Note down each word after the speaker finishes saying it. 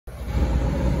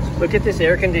Look at this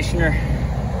air conditioner,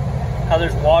 how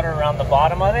there's water around the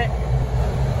bottom of it,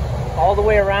 all the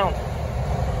way around.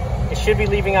 It should be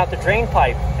leaving out the drain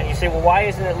pipe. And you say, well, why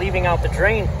isn't it leaving out the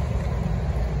drain?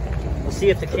 We'll see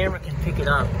if the camera can pick it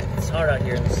up. It's hard out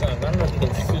here in the sun. I don't know if you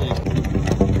can see.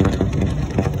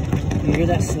 You hear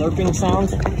that slurping sound?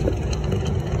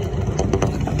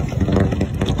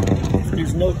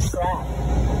 There's no trap.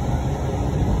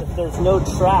 If there's no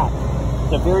trap,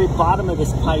 the very bottom of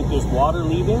this pipe is water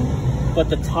leaving, but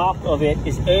the top of it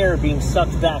is air being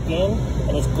sucked back in,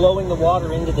 and it's blowing the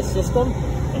water into the system,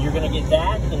 and you're gonna get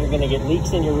that, and you're gonna get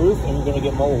leaks in your roof, and you're gonna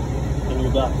get mold in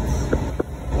your ducts.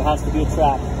 There has to be a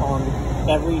trap on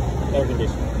every air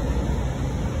conditioner.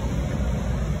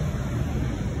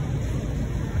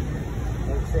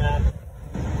 No trap.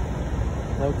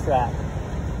 No trap.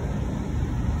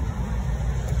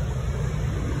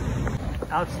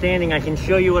 Outstanding. I can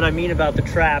show you what I mean about the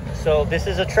trap. So this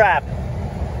is a trap.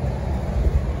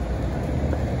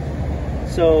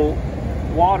 So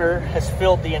water has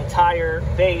filled the entire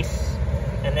base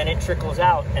and then it trickles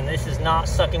out, and this is not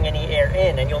sucking any air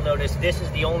in. And you'll notice this is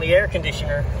the only air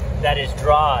conditioner that is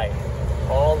dry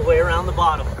all the way around the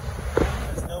bottom.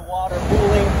 There's no water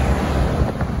pooling.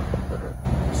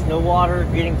 There's no water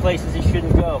getting places it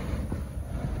shouldn't go.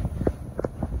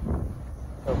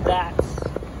 So that's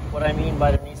what I mean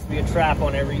by there needs to be a trap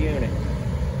on every unit.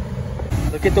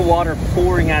 Look at the water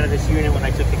pouring out of this unit when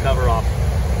I took the cover off.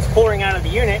 It's pouring out of the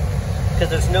unit because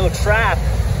there's no trap.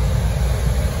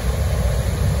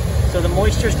 So the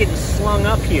moisture's getting slung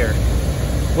up here.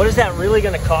 What is that really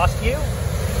gonna cost you?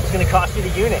 It's gonna cost you the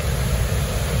unit.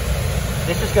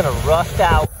 This is gonna rust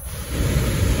out,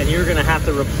 and you're gonna have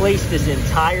to replace this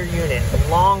entire unit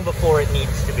long before it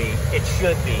needs to be. It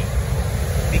should be,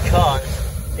 because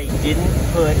they didn't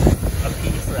put a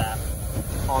P-trap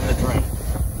on the drain.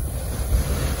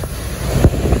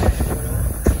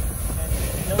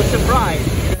 And no surprise,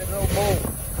 you're gonna grow mold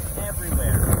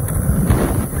everywhere.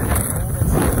 You're gonna have mold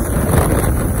inside the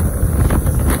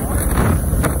because of the water.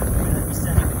 You're gonna be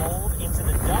sending mold into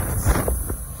the ducts.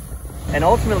 And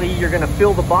ultimately, you're gonna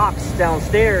fill the box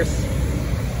downstairs,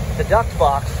 the duct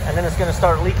box, and then it's gonna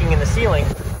start leaking in the ceiling.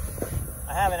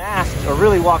 I haven't asked or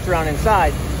really walked around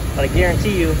inside, but I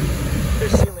guarantee you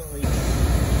there's ceiling leaks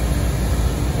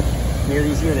near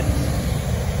these units.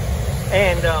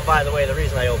 And by the way, the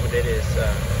reason I opened it is,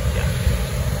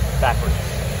 backwards.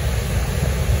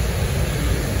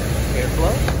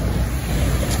 Airflow.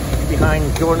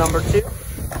 Behind door number 2.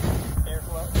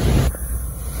 Airflow.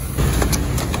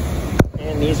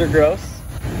 And these are gross,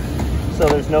 so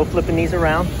there's no flipping these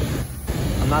around.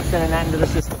 I'm not sending that into the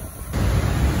system.